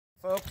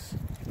Folks,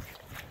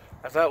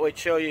 I thought we'd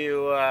show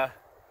you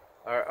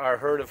our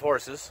herd of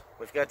horses.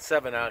 We've got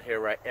 7 out here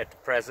right at the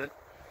present.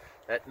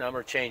 That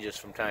number changes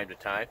from time to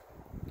time.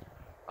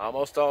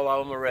 Almost all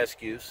of them are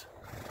rescues.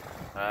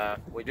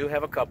 We do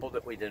have a couple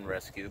that we didn't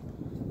rescue,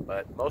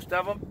 but most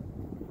of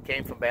them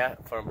came from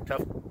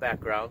tough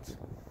backgrounds,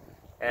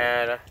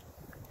 and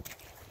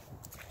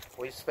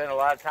we spent a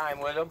lot of time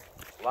with them,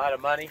 a lot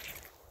of money,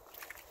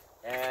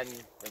 and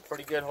they're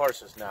pretty good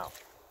horses now.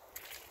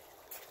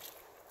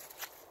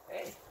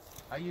 Hey,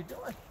 how you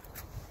doing?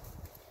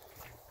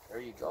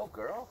 There you go,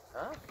 girl,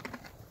 huh?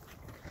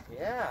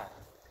 Yeah.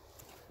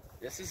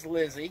 This is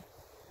Lizzie.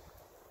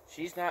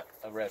 She's not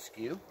a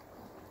rescue.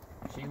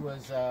 She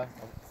was,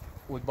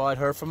 we bought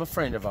her from a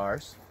friend of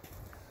ours.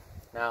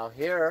 Now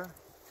here,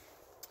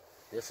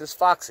 this is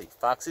Foxy.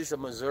 Foxy's a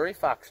Missouri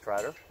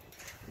foxtrotter.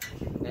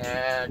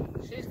 And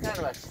she's kind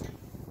of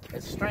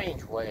a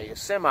strange way, a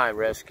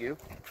semi-rescue,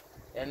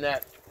 in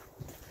that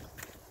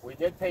we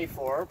did pay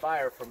for her, buy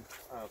her from,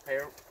 pay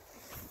her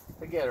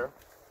to get her,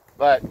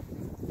 but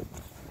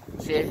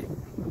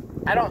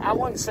I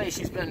wouldn't say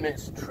she's been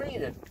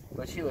mistreated,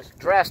 but she was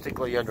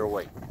drastically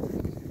underweight.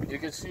 You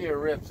can see her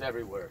ribs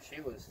everywhere.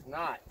 She was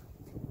not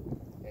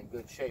in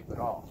good shape at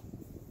all.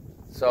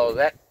 So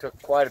that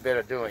took quite a bit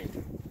of doing.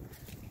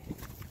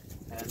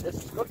 And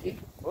this is Cookie.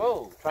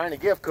 Whoa, trying to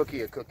give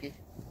Cookie a cookie.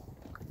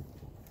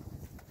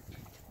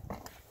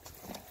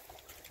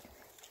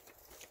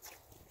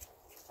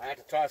 I had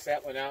to toss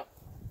that one out.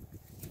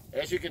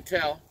 As you can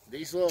tell,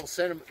 these are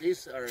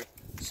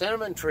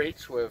cinnamon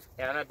treats with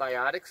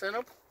antibiotics in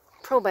them.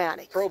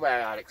 Probiotics.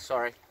 Probiotics,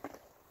 sorry.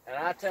 And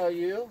I tell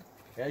you,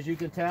 as you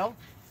can tell,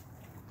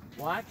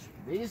 watch,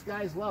 these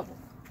guys love them.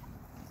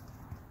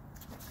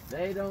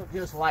 They don't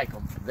just like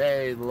them,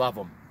 they love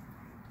them.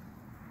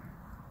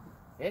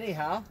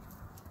 Anyhow,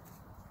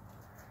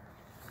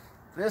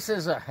 this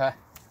is a,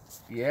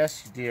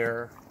 yes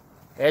dear,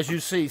 as you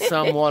see,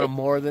 some want them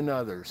more than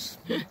others.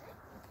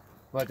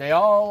 But they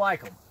all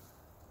like them.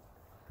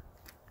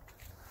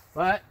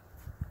 But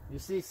you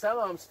see, some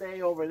of them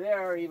stay over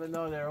there even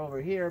though they're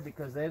over here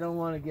because they don't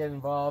want to get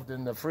involved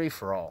in the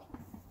free-for-all.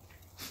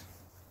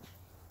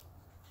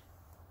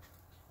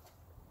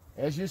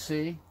 As you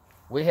see,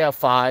 we have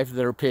 5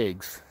 that are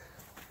pigs.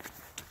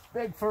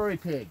 Big furry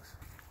pigs.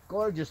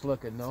 Gorgeous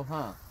looking though,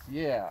 huh?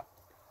 Yeah.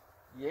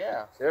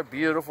 Yeah, they're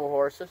beautiful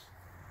horses.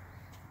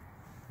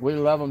 We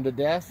love them to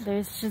death.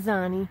 There's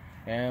Shazani.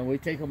 And we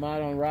take them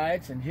out on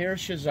rides. And here's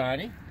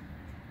Shazani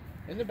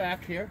in the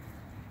back here.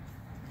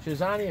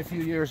 Shazani a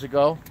few years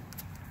ago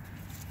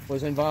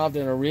was involved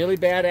in a really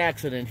bad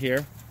accident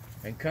here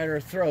and cut her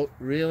throat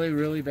really,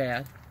 really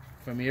bad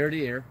from ear to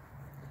ear.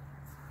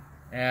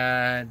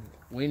 And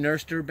we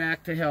nursed her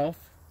back to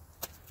health,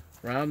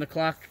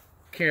 round-the-clock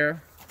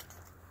care.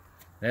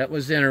 That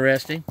was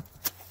interesting.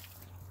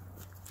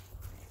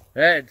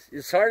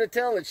 It's hard to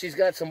tell that she's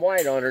got some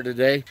white on her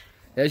today.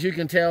 As you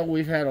can tell,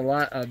 we've had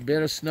a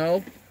bit of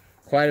snow,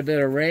 quite a bit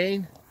of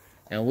rain,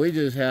 and we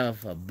just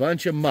have a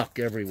bunch of muck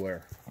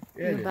everywhere.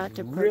 You're about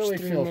to approach really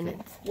 3 filthy.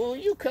 minutes. Will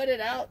you cut it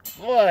out?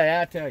 Boy,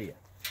 I tell you.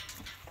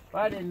 If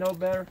I didn't know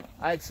better,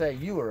 I'd say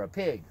you were a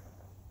pig.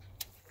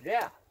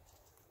 Yeah.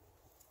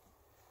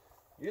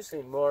 You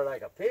seem more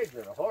like a pig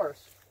than a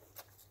horse.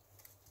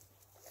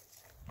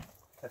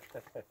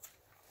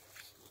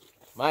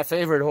 My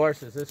favorite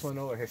horse is this one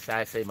over here.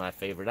 I say my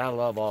favorite. I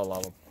love all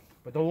of them.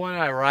 But the one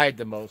I ride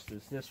the most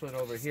is this one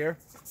over here,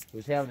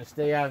 who's having to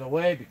stay out of the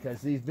way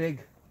because these big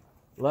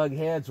lug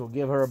heads will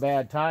give her a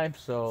bad time.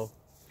 So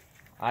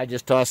I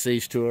just toss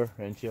these to her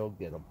and she'll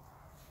get them.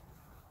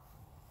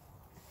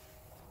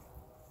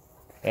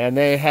 And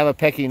they have a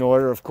pecking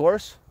order, of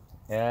course.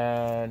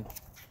 And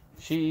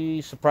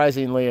she,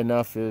 surprisingly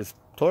enough, is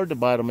toward the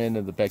bottom end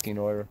of the pecking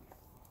order.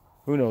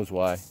 Who knows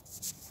why?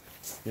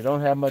 You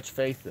don't have much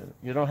faith in it.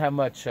 You don't have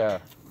much,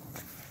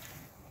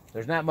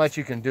 there's not much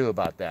you can do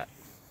about that.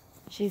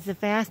 She's the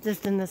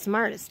fastest and the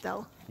smartest,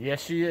 though.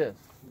 Yes, she is.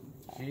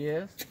 She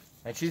is.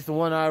 And she's the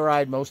one I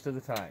ride most of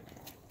the time.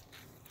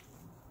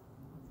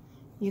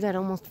 You got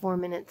almost 4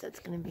 minutes, that's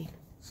going to be.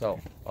 So,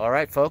 all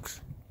right,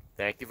 folks.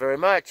 Thank you very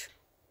much.